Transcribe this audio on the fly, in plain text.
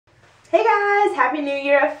Hey guys, Happy New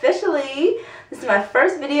Year officially. This is my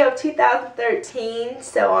first video of 2013,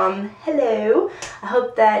 so hello. I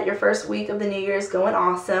hope that your first week of the new year is going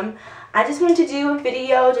awesome. I just wanted to do a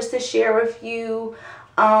video just to share with you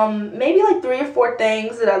maybe like 3 or 4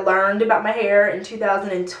 things that I learned about my hair in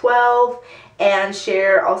 2012 and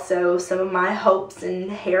share also some of my hopes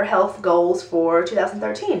and hair health goals for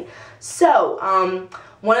 2013. So,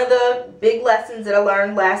 one of the big lessons that I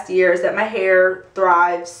learned last year is that my hair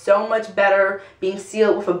thrives so much better being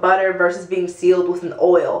sealed with a butter versus being sealed with an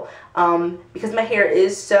oil. Because my hair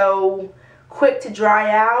is so quick to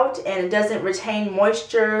dry out and it doesn't retain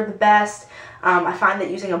moisture the best. I find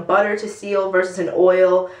that using a butter to seal versus an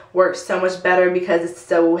oil works so much better because it's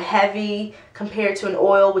so heavy compared to an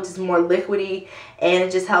oil, which is more liquidy, and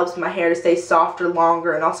it just helps my hair to stay softer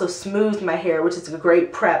longer and also smooths my hair, which is a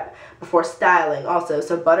great prep before styling also.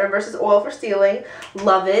 So butter versus oil for sealing,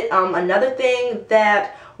 love it. Another thing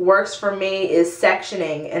that works for me is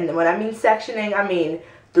sectioning, and when I mean sectioning, I mean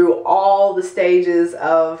through all the stages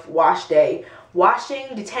of wash day. Washing,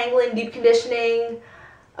 detangling, deep conditioning,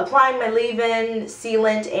 applying my leave-in,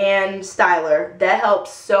 sealant, and styler. That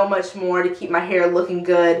helps so much more to keep my hair looking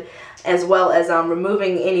good, as well as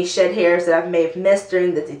removing any shed hairs that I may have missed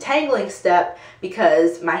during the detangling step,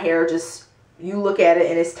 because my hair just, you look at it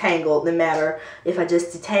and it's tangled no matter if I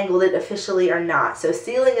just detangled it officially or not. So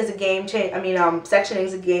sealing is a game changer. Sectioning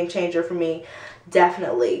is a game changer for me,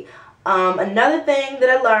 definitely. Another thing that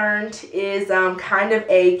I learned is kind of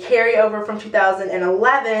a carryover from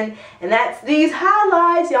 2011, and that's these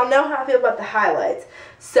highlights. Y'all know how I feel about the highlights.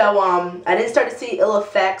 So I didn't start to see ill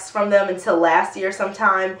effects from them until last year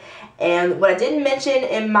sometime. And what I didn't mention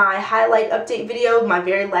in my highlight update video, my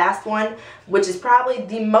very last one, which is probably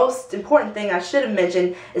the most important thing I should have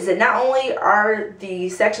mentioned, is that not only are the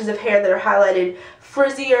sections of hair that are highlighted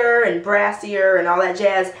frizzier and brassier and all that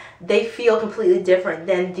jazz, they feel completely different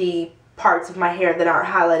than the parts of my hair that aren't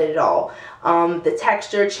highlighted at all. The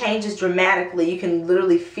texture changes dramatically. You can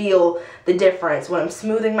literally feel the difference. When I'm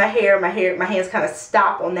smoothing my hands kind of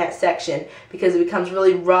stop on that section because it becomes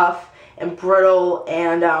really rough and brittle,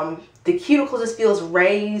 and the cuticle just feels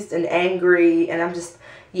raised and angry, and I'm just,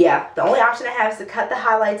 yeah, the only option I have is to cut the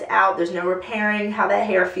highlights out. There's no repairing how that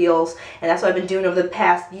hair feels, and that's what I've been doing over the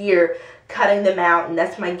past year, cutting them out, and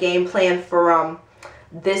that's my game plan for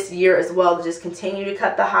this year as well, to just continue to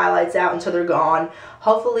cut the highlights out until they're gone.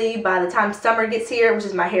 Hopefully by the time summer gets here, which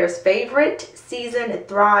is my hair's favorite season, it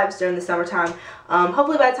thrives during the summertime,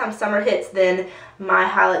 hopefully by the time summer hits, then my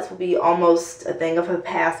highlights will be almost a thing of the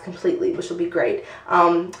past completely, which will be great.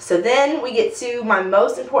 So then we get to my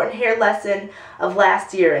most important hair lesson of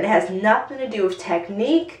last year, and it has nothing to do with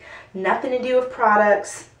technique, nothing to do with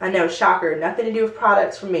products. I know, shocker, nothing to do with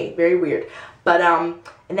products for me, very weird. But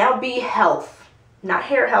and that would be health. Not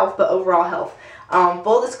hair health, but overall health.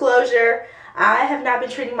 Full disclosure, I have not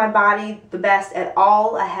been treating my body the best at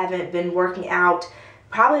all. I haven't been working out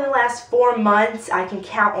probably in the last 4 months. I can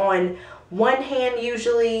count on one hand,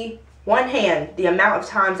 usually, one hand, the amount of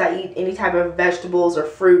times I eat any type of vegetables or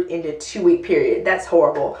fruit in a 2-week period. That's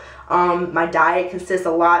horrible. My diet consists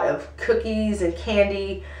a lot of cookies and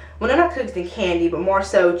candy. Well, no, not cookies and candy, but more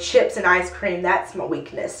so chips and ice cream. That's my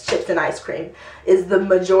weakness. Chips and ice cream is the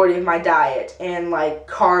majority of my diet, and like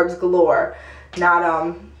carbs galore,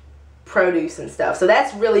 not produce and stuff. So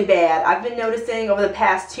that's really bad. I've been noticing over the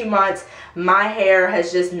past 2 months my hair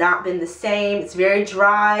has just not been the same. It's very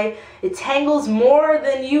dry. It tangles more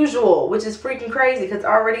than usual, which is freaking crazy because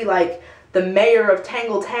already like the mayor of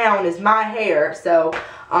Tangle Town is my hair. So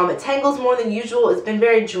it tangles more than usual. It's been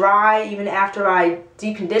very dry even after I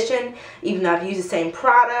deep condition, even though I've used the same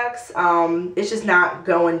products. It's just not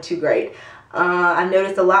going too great. I've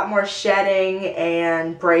noticed a lot more shedding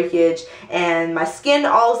and breakage, and my skin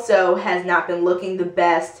also has not been looking the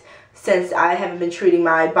best since I haven't been treating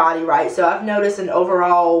my body right. So I've noticed an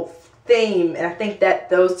overall theme, and I think that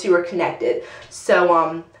those two are connected.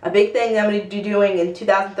 So a big thing that I'm going to be doing in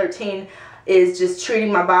 2013 is just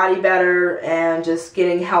treating my body better and just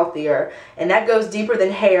getting healthier, and that goes deeper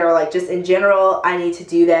than hair. Like just in general, I need to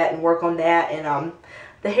do that and work on that, and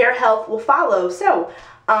the hair health will follow. So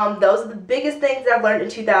those are the biggest things that I've learned in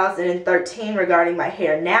 2013 regarding my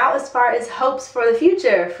hair. Now, as far as hopes for the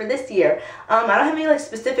future for this year, I don't have any like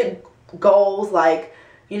specific goals like,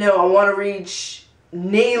 you know, I want to reach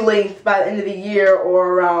knee length by the end of the year,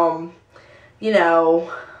 or you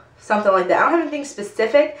know, something like that. I don't have anything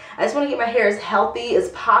specific. I just want to get my hair as healthy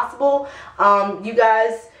as possible. You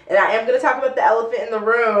guys, and I am going to talk about the elephant in the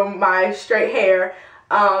room, my straight hair.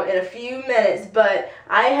 in a few minutes, but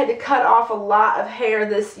I had to cut off a lot of hair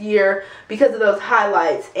this year because of those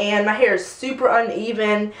highlights, and my hair is super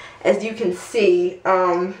uneven, as you can see.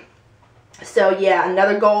 So yeah,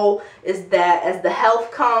 another goal is that as the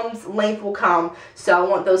health comes, length will come. So I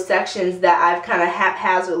want those sections that I've kind of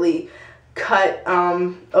haphazardly cut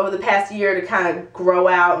over the past year to kind of grow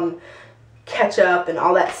out and catch up and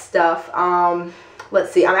all that stuff.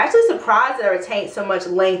 Let's see, I'm actually surprised that I retained so much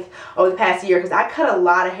length over the past year, because I cut a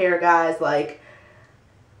lot of hair, guys, like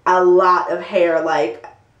a lot of hair, like,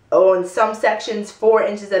 oh, in some sections 4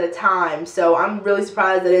 inches at a time. So I'm really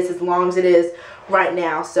surprised that it's as long as it is right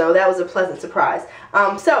now. So that was a pleasant surprise.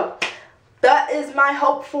 So that is my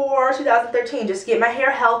hope for 2013, just get my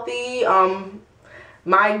hair healthy.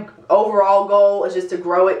 My overall goal is just to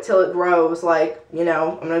grow it till it grows. Like, you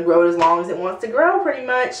know, I'm gonna grow it as long as it wants to grow, pretty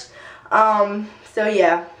much. So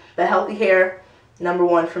yeah, the healthy hair,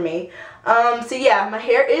 #1 for me. So yeah, my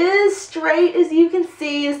hair is straight, as you can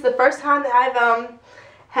see. It's the first time that I've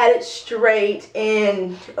had it straight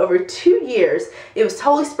in over 2 years. It was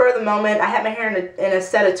totally spur of the moment. I had my hair in a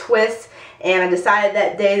set of twists, and I decided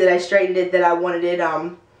that day that I straightened it that I wanted it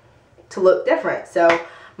to look different. So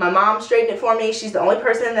my mom straightened it for me. She's the only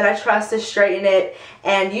person that I trust to straighten it.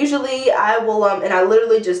 And usually I will, and I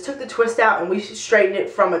literally just took the twist out and we straightened it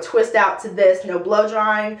from a twist out to this. No blow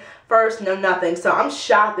drying first, no nothing. So I'm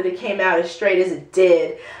shocked that it came out as straight as it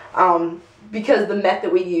did because of the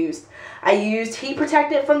method we used. I used heat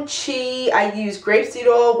protectant from Chi. I used grapeseed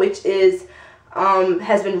oil, which is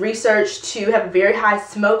has been researched to have a very high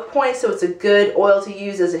smoke point, so it's a good oil to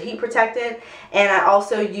use as a heat protectant. And I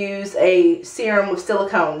also use a serum with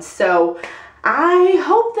silicones. So I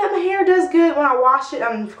hope that my hair does good when I wash it.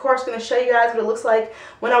 I'm of course going to show you guys what it looks like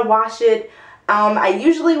when I wash it. I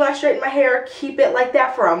usually, when I straighten my hair, keep it like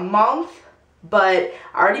that for a month, but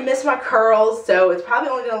I already missed my curls, so it's probably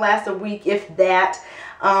only going to last a week, if that.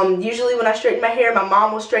 Usually when I straighten my hair, my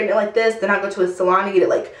mom will straighten it like this, then I go to a salon to get it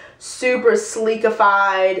like super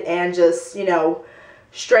sleekified and just, you know,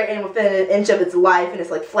 straighten within an inch of its life, and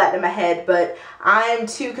it's like flat in my head. But I'm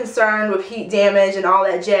too concerned with heat damage and all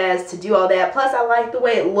that jazz to do all that. Plus I like the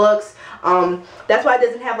way it looks. That's why it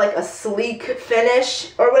doesn't have like a sleek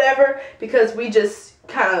finish or whatever, because we just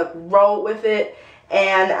kind of roll with it.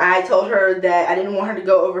 And I told her that I didn't want her to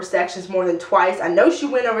go over sections more than twice. I know she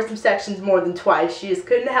went over some sections more than twice. She just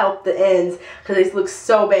couldn't help the ends because they look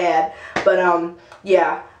so bad. But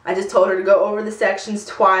yeah, I just told her to go over the sections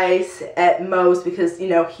twice at most, because, you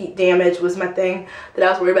know, heat damage was my thing that I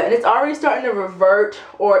was worried about. And it's already starting to revert,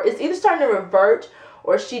 or it's either starting to revert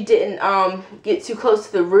or she didn't get too close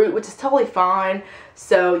to the root, which is totally fine.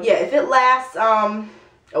 So yeah, if it lasts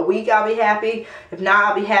a week, I'll be happy. If not,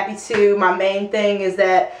 I'll be happy too. My main thing is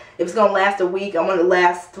that if it's gonna last a week, I want it to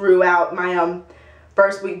last throughout my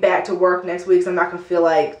first week back to work next week, so I'm not gonna feel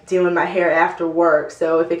like doing my hair after work.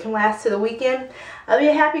 So if it can last to the weekend, I'll be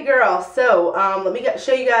a happy girl. So let me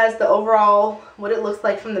show you guys the overall, what it looks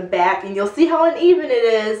like from the back, and you'll see how uneven it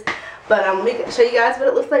is. But let me show you guys what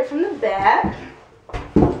it looks like from the back,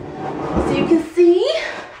 so you can see.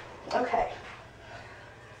 Okay.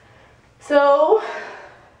 So,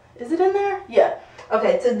 is it in there? Yeah.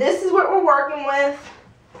 Okay, so this is what we're working with.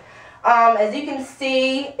 As you can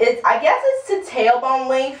see, I guess it's to tailbone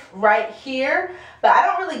length right here, but I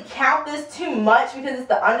don't really count this too much because it's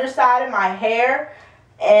the underside of my hair.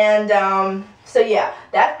 And so yeah,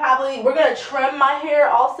 that's probably, we're going to trim my hair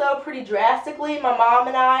also pretty drastically, my mom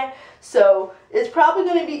and I. So it's probably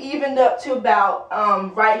going to be evened up to about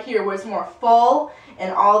right here where it's more full,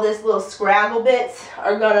 and all this little scraggle bits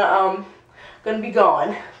are gonna be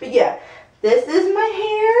gone. But yeah, this is my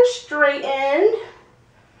hair straightened.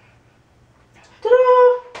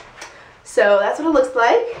 Ta-da! So that's what it looks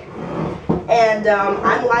like. And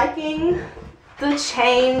I'm liking the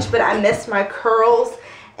change, but I miss my curls.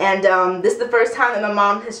 And this is the first time that my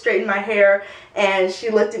mom has straightened my hair, and she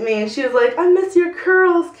looked at me and she was like, I miss your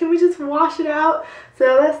curls, can we just wash it out?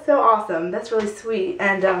 So that's so awesome. That's really sweet.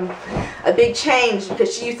 And a big change,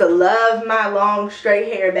 because she used to love my long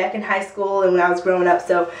straight hair back in high school and when I was growing up.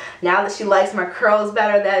 So now that she likes my curls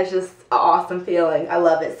better, that is just an awesome feeling. I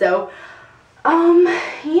love it. So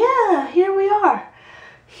yeah, here we are.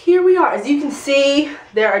 Here we are. As you can see,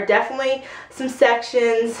 there are definitely some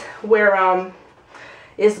sections where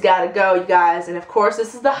it's got to go, you guys. And of course,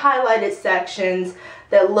 this is the highlighted sections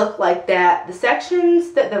that look like that. The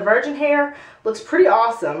sections that the virgin hair looks pretty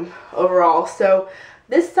awesome overall. So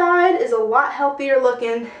this side is a lot healthier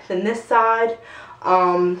looking than this side.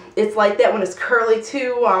 It's like that when it's curly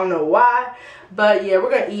too. I don't know why. But yeah,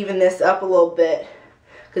 we're going to even this up a little bit,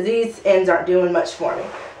 because these ends aren't doing much for me.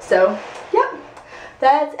 So, yep,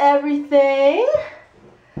 that's everything.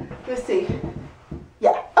 Let's see.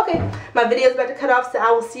 Yeah, okay. My video is about to cut off, so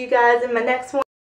I will see you guys in my next one.